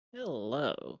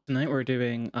Hello. Tonight we're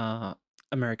doing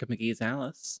American McGee's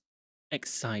Alice.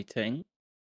 Exciting.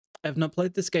 I've not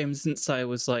played this game since I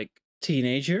was like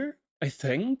teenager, I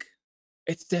think.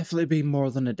 It's definitely been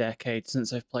more than a decade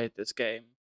since I've played this game.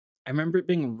 I remember it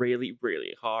being really,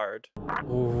 really hard.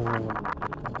 Ooh.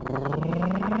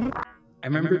 I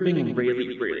remember it being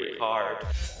really, really hard.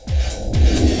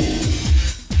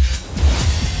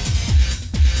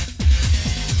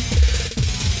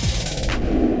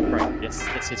 Right, yes.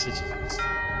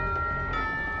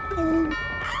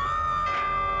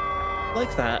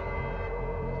 Like that.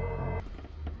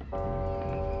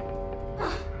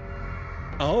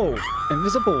 Oh,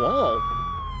 invisible wall.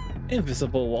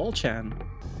 Invisible wall, Chan.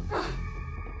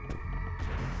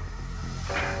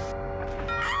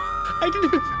 I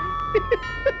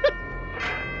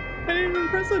didn't even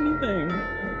press anything.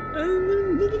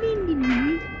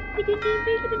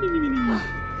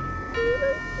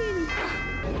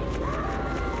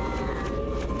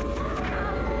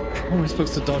 How am I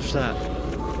supposed to dodge that?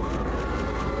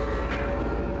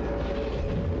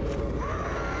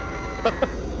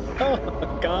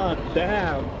 Oh, god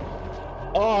damn.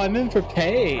 Oh, I'm in for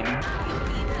pain.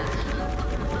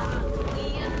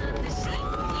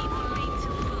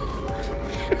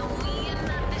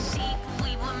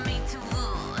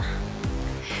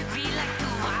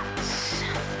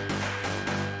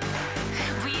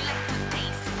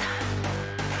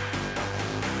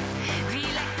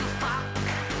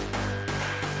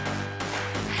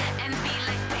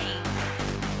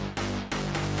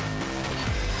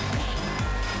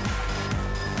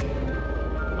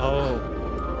 Oh.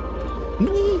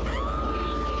 No!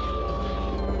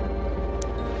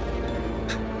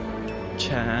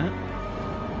 Chat.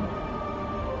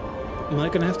 Am I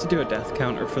gonna have to do a death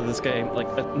counter for this game? Like,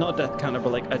 not a death counter,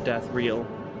 but like a death reel.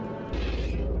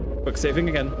 Quick saving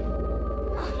again.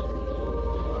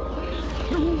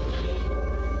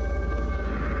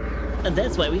 And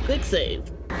that's why we quick save.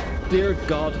 Dear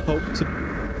God, hope to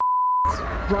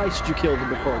Christ you kill them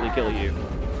before they kill you.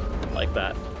 Like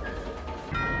that.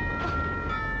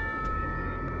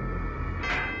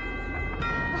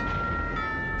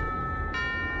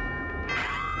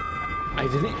 I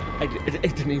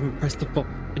didn't even press the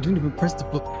button. I didn't even press the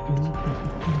button.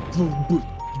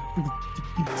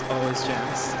 It's always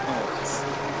jazz. Always.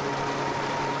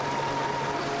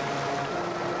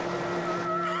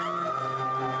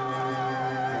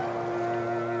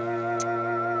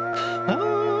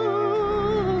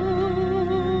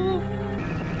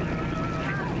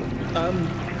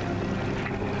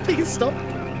 Please stop.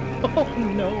 Oh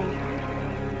no.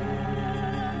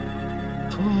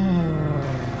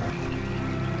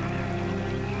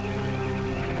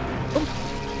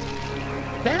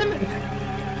 Damn it!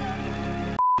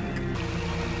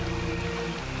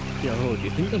 Yo, do you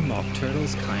think the mock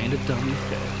turtle's kind of dummy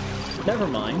fit? Never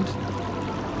mind.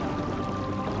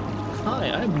 Hi,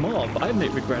 I'm Mauve. I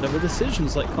make regrettable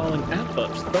decisions like calling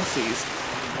Ambush Thussies.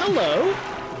 Hello!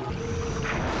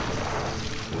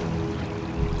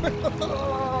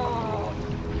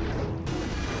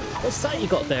 What's that you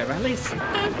got there, Alice?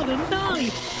 I've got a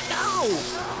knife! Ow!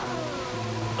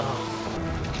 Oh.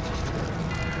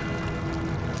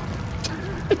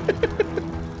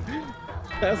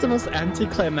 That's the most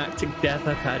anticlimactic death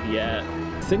I've had yet.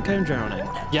 I think I'm drowning.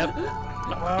 Yep.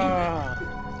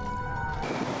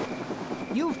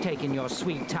 You've taken your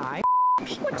sweet time.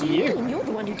 What do you mean? You're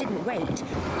the one who didn't wait.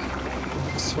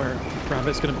 I swear,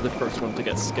 Rabbit's gonna be the first one to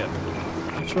get skipped.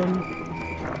 Just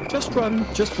run. Just run.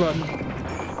 Just run.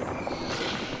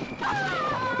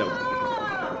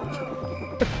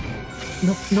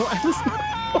 No. No, Alice.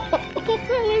 Oh,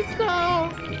 Alice, no.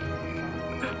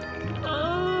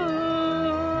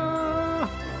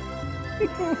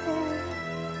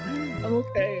 I'm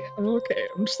okay.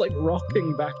 I'm just like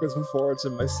rocking backwards and forwards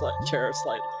in my chair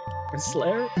slightly. My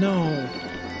Slayer? No.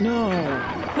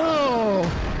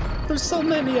 There's so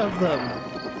many of them.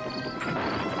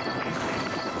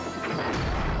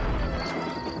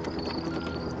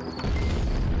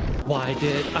 Why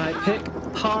did I pick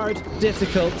hard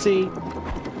difficulty?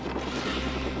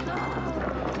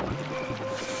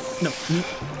 No.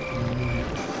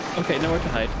 Okay, nowhere to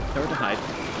hide.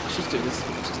 Let's just do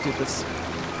this.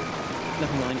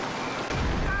 Never mind.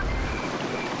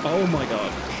 Oh my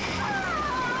god.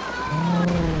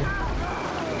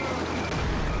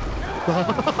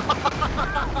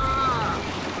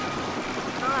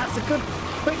 That's a good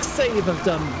quick save I've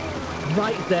done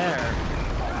right there.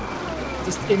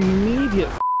 Just immediate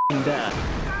f***ing death.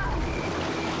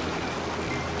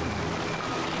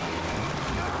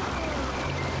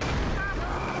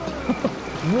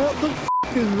 What the f***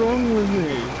 is wrong with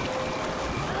me?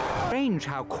 strange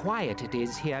how quiet it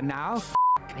is here now.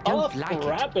 I don't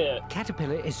like it.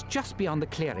 Caterpillar is just beyond the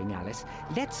clearing, Alice.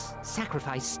 Let's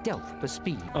sacrifice stealth for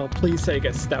speed. Oh, please say he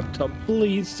gets stamped on.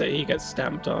 Please say he gets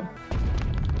stamped on.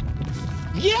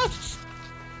 Yes!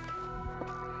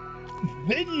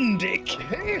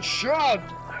 Vindication!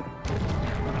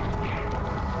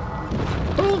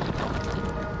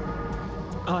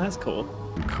 Oh, that's cool.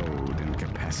 Cold,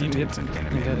 incapacitates, and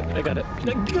enemy. I got it.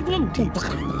 Deep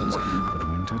souls, but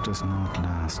winter does not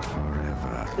last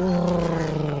forever.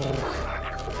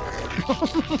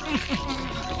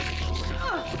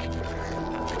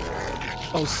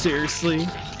 Oh, seriously?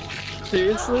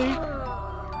 Seriously?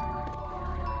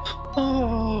 Oh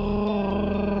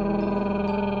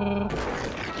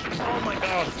my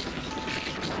god.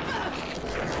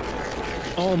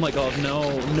 Oh my god,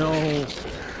 no, no.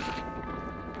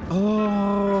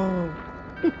 Oh.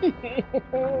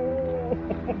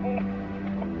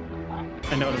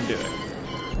 I know what I'm doing.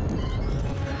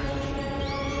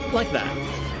 Like that.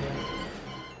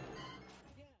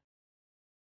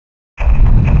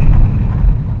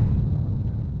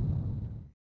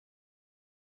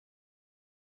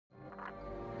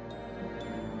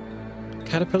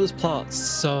 Caterpillar's plot.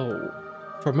 So,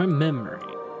 from my memory,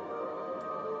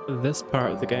 this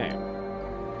part of the game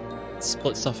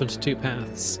splits off into two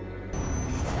paths.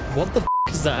 What the f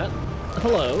is that?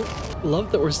 Hello.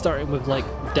 Love that we're starting with, like,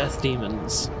 death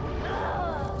demons.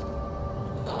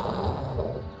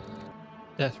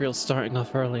 Death Reel's starting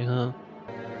off early, huh?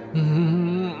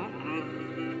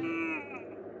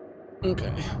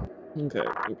 Okay. Okay,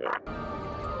 okay.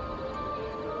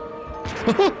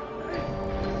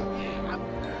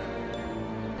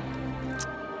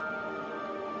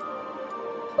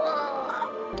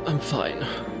 I'm fine.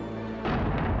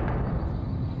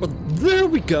 Well, there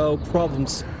we go.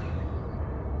 Problems.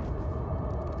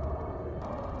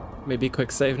 Maybe a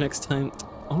quick save next time.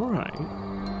 Alright.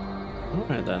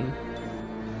 Alright then.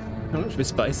 I'm actually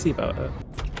spicy about it.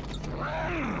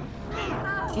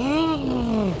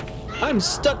 I'm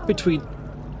stuck between...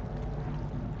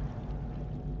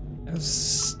 I'm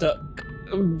stuck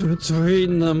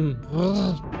between them.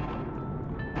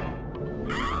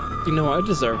 You know, I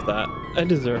deserve that. I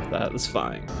deserve that. It's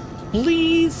fine.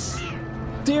 Please!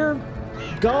 Dear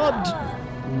God!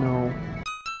 No.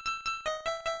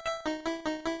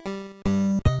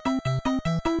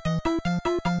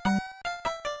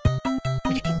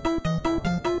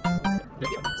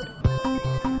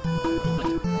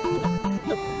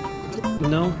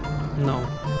 No. No.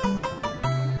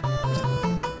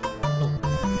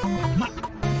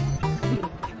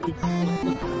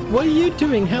 What are you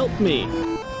doing? Help me!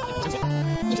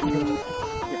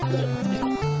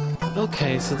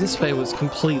 Okay, so this way was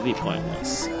completely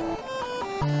pointless.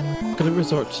 I'm gonna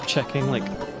resort to checking, like,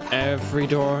 every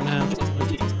door now.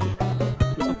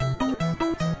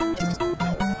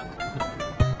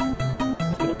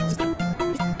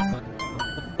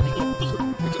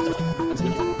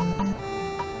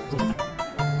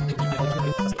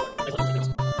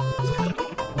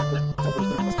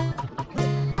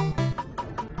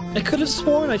 I could have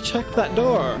sworn I checked that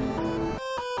door.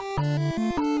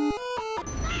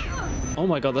 Oh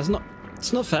my god, that's not...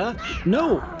 It's not fair.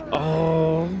 No!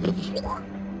 Oh...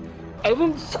 I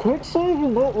didn't quick save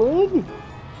in that room!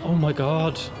 Oh my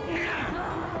god.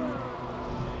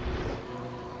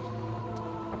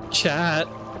 Chat.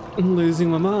 I'm losing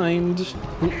my mind.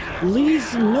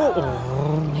 Please, no!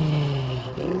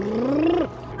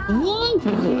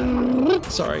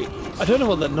 Sorry. I don't know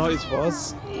what that noise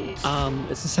was.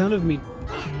 It's the sound of me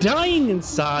dying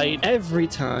inside every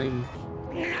time.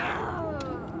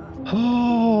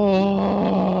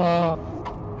 Oh.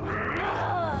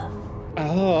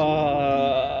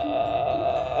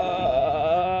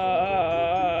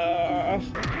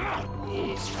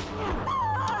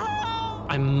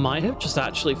 I might have just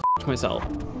actually f***ed myself.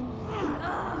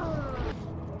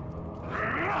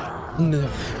 No.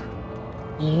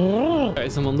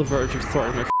 Guys, I'm on the verge of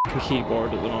throwing my f***ing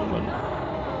keyboard at the moment.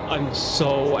 I'm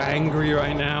so angry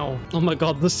right now. Oh my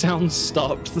god, the sound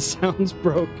stopped. The sound's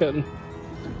broken.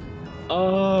 My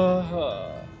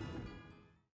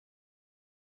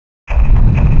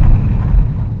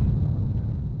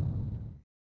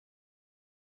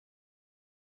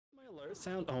alert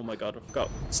sound. Oh my god, I forgot.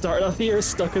 Started off here,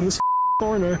 stuck in this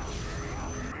corner.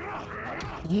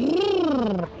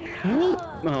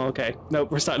 Oh, okay.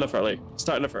 Nope, we're starting off early.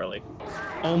 Starting off early.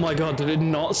 Oh my god, did it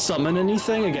not summon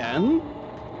anything again?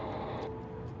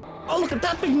 Oh, look at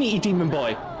that big meaty demon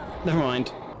boy. Never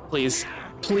mind. Please.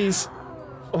 Please.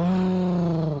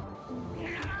 Oh.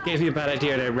 Gave you a bad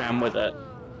idea and I ran with it.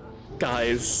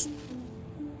 Guys.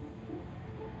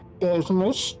 Guys, am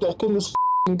I stuck in this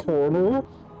f***ing corner?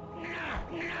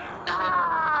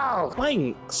 No!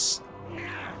 Thanks!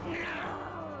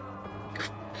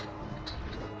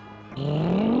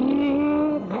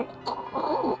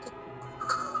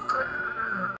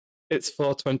 It's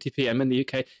 4:20 p.m. in the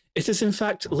UK. It is in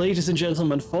fact, ladies and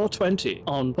gentlemen, 4:20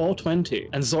 on 4:20,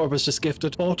 and Zorba's just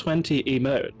gifted 4:20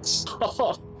 emotes.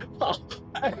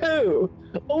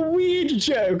 Oh, weird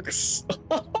jokes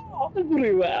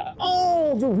everywhere.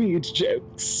 All the weird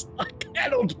jokes. I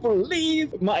cannot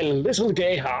believe my little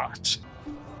gay heart.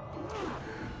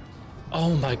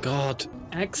 Oh my god.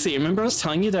 Axie, remember I was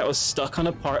telling you that I was stuck on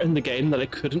a part in the game that I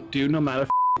couldn't do no matter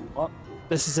what?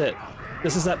 This is it.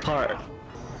 This is that part.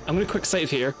 I'm gonna quick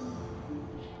save here.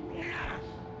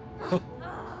 Oh.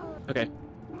 Okay.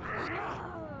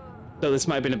 So this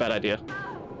might have been a bad idea.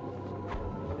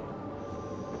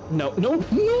 No, no,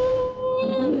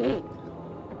 no!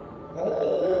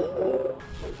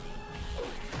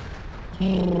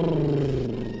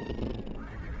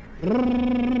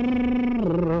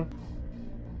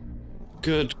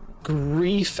 Good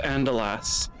grief and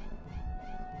alas.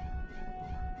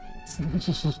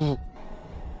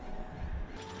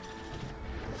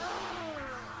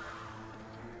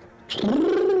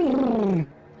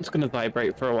 It's gonna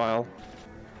vibrate for a while.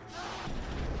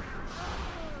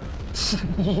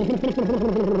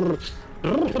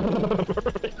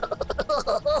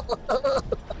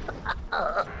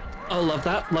 Oh, love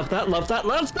that, love that, love that,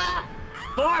 love that!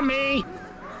 For me!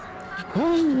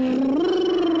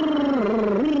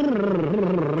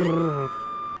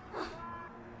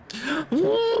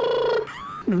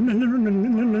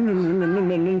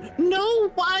 No,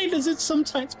 why does it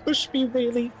sometimes push me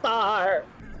really far?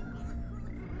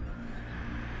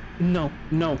 No,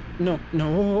 no, no,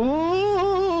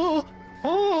 no.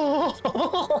 Oh.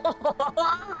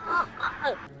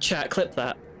 Chat, clip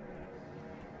that.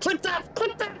 Clip that,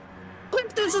 clip that,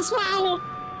 clip this as well.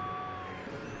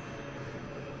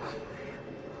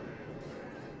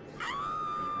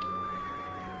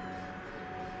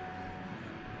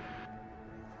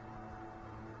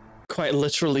 Quite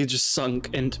literally just sunk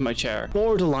into my chair.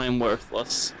 Borderline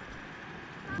worthless.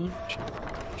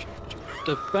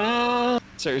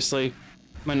 Seriously,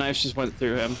 my knife just went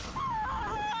through him.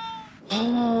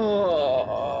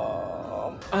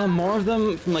 Oh, more of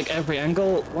them from like every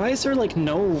angle. Why is there like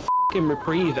no fucking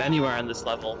reprieve anywhere in this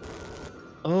level?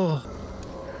 Oh.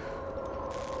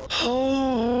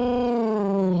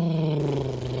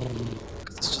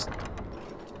 It's just...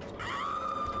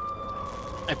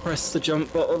 I pressed the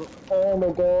jump button. Oh my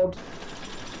god.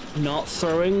 Not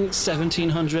throwing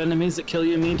 1,700 enemies that kill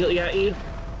you immediately at you.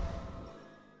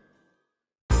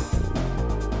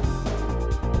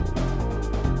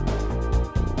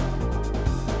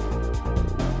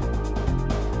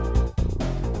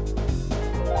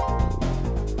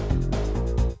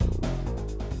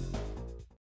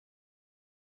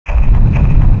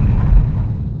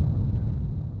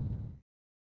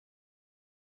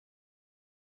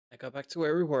 I got back to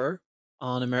where we were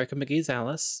on American McGee's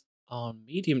Alice on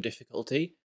medium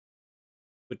difficulty.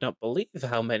 Would not believe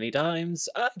how many times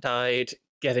I died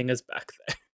getting us back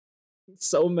there.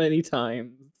 So many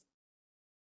times.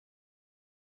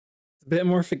 It's a bit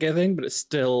more forgiving, but it's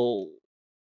still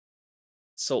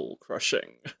soul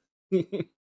crushing.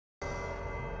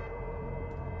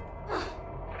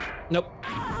 Nope.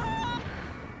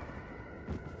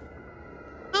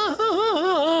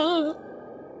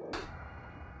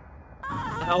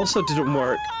 That also didn't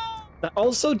work. That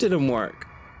also didn't work.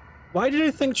 Why did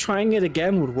I think trying it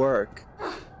again would work?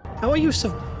 How are you so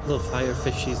little fire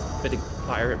fishies spitting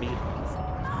fire at me?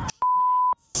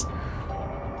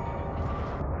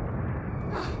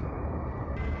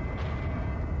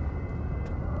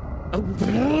 Oh.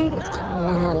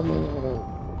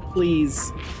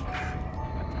 Please.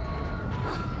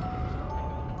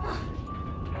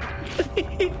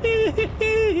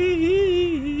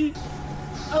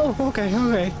 Oh, okay,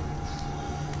 okay.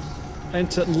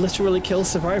 And to literally kill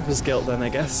survivor's guilt then, I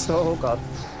guess. Oh god.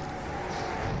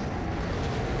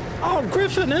 Oh,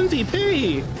 Griffin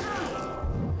MVP!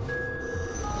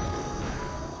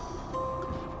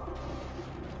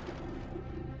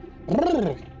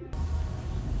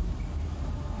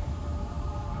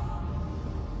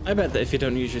 I bet that if you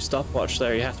don't use your stopwatch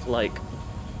there, you have to like...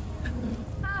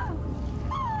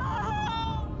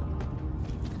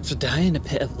 to die in a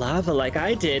pit of lava like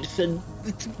I did to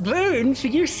burn for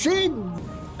your sins!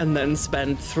 And then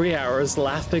spend 3 hours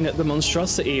laughing at the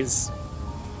monstrosities.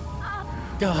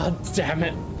 God damn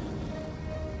it.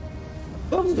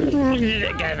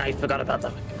 Again, I forgot about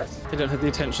that. I don't have the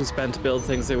attention span to build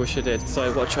things I wish I did, so I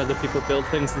watch other people build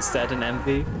things instead and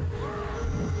envy.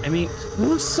 I mean,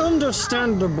 it's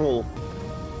understandable.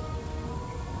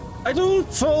 I don't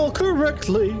fall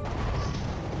correctly.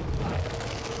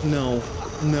 no,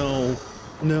 no,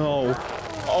 no.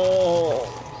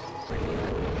 Oh.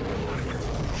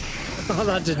 Oh,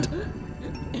 that did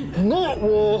Not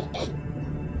war.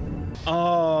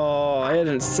 Oh, I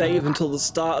didn't save until the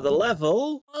start of the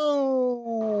level.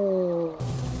 Oh.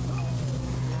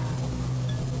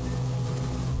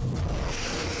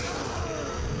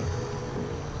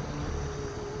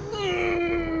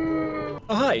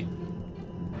 Oh, hi.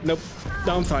 Nope.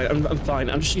 No, I'm fine. I'm fine.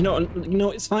 I'm just, you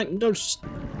know, it's fine. No, just.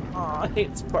 Oh, I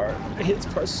hate this part. I hate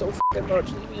this part so fucking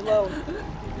much. Leave me alone.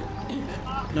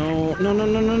 No, no, no,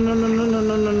 no, no, no, no, no, no,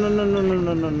 no, no, no, no,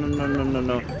 no, no, no, no, no, no,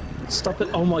 no. Stop it.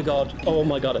 Oh my god. Oh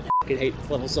my god. I fucking hate this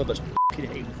level so much. I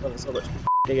fucking hate this level so much.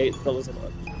 I hate this level so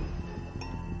much.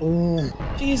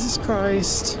 Oh, Jesus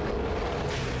Christ.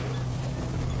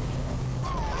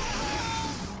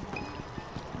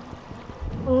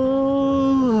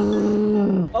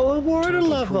 Oh, a water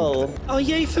level. Oh,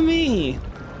 yay for me.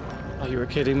 Oh, you were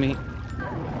kidding me.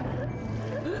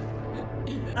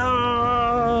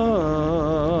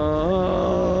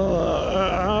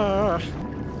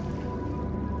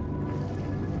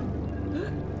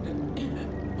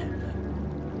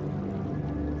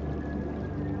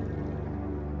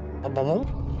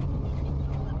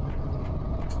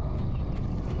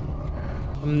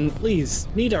 Please,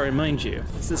 need I remind you,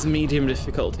 this is medium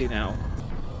difficulty now.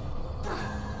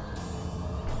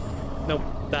 Nope,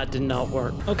 that did not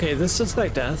work. Okay, this looks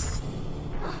like death.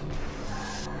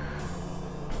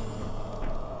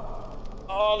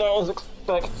 Oh, that was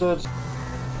expected.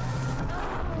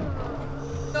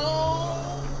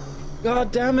 No!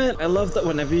 God damn it! I love that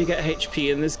whenever you get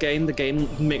HP in this game, the game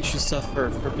makes you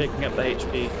suffer for picking up the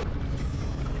HP.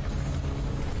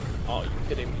 Oh, you're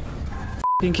kidding me.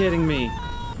 You're kidding me.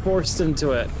 Forced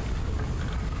into it.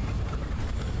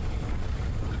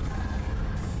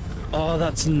 Oh,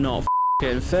 that's not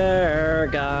f***ing fair,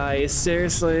 guys.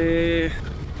 Seriously.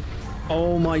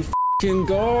 Oh my f***ing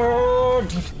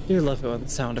god. You love it when the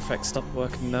sound effects stop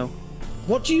working, though.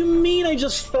 What do you mean I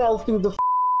just fell through the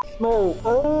smoke?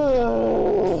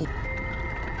 Oh.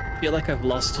 I feel like I've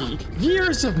lost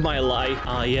years of my life.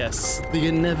 Ah, yes. The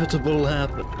inevitable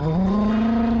happened.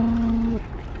 Oh.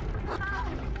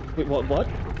 Wait, what?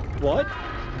 What?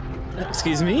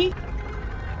 Excuse me?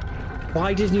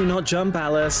 Why did you not jump,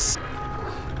 Alice?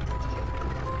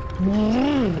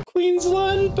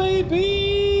 Queensland,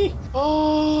 baby!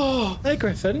 Oh! Hey,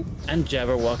 Griffin. And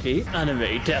Jabberwocky.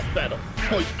 Anime Death Battle.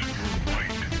 Oi.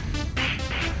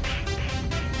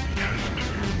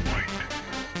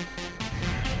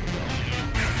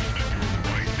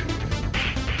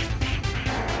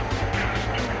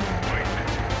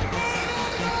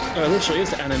 Oh, it literally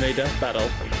is Anime Death Battle.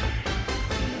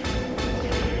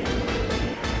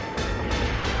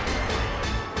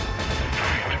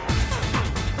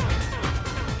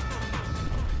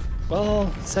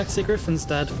 Well, sexy Griffin's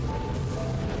dead.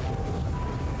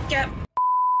 Get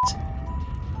f***ed.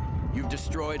 You've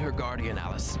destroyed her guardian,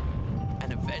 Alice,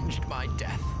 and avenged my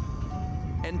death.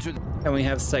 Enter the... Can we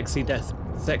have sexy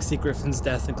Griffin's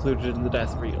death included in the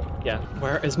death reel? Yeah.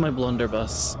 Where is my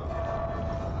blunderbuss?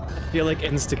 I feel like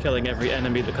insta-killing every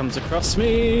enemy that comes across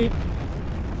me.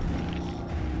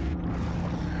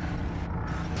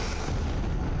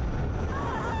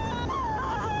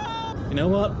 You know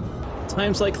what?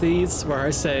 Times like these, where I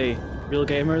say, real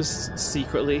gamers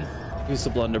secretly use the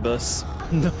blunderbuss.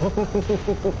 No.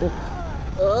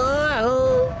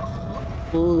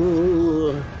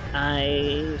 Oh,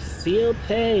 I feel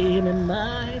pain in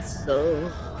my soul.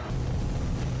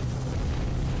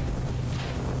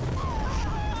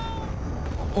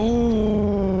 Oh.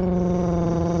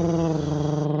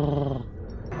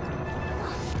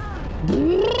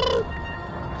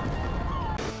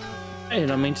 I did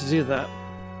not mean to do that.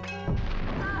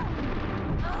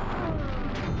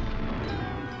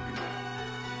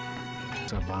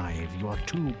 Survive. You are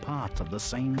two parts of the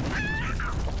same.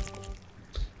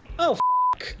 Oh,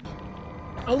 f***.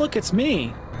 Oh, look, it's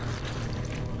me.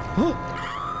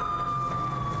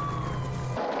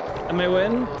 Am I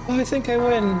win? Oh, I think I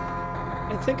win.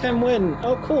 I think I'm win.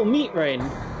 Oh, cool, Meat Rain.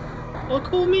 Oh,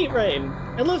 cool, Meat Rain.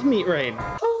 I love Meat Rain.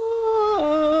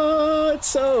 Oh,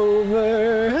 it's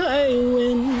over. I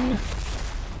win.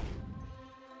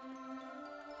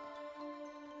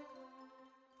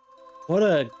 What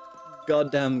a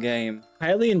goddamn game.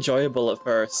 Highly enjoyable at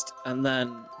first, and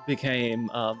then became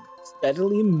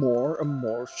steadily more and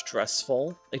more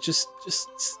stressful. It just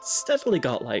steadily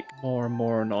got like more and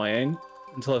more annoying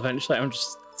until eventually I'm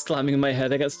just slamming my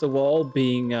head against the wall,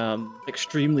 being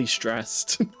extremely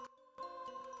stressed.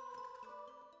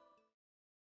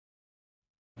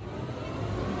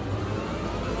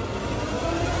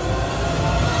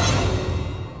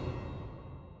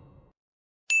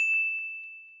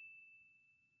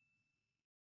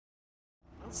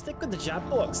 Stick with the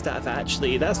Jabberwock stuff,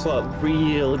 actually. That's what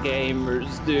real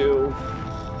gamers do.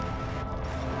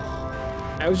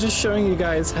 I was just showing you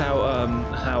guys how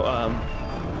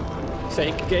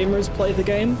fake gamers play the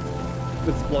game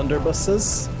with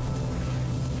blunderbusses.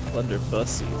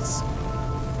 Blunderbussies.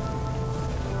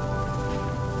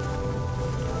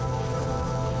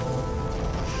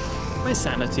 My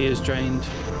sanity is drained.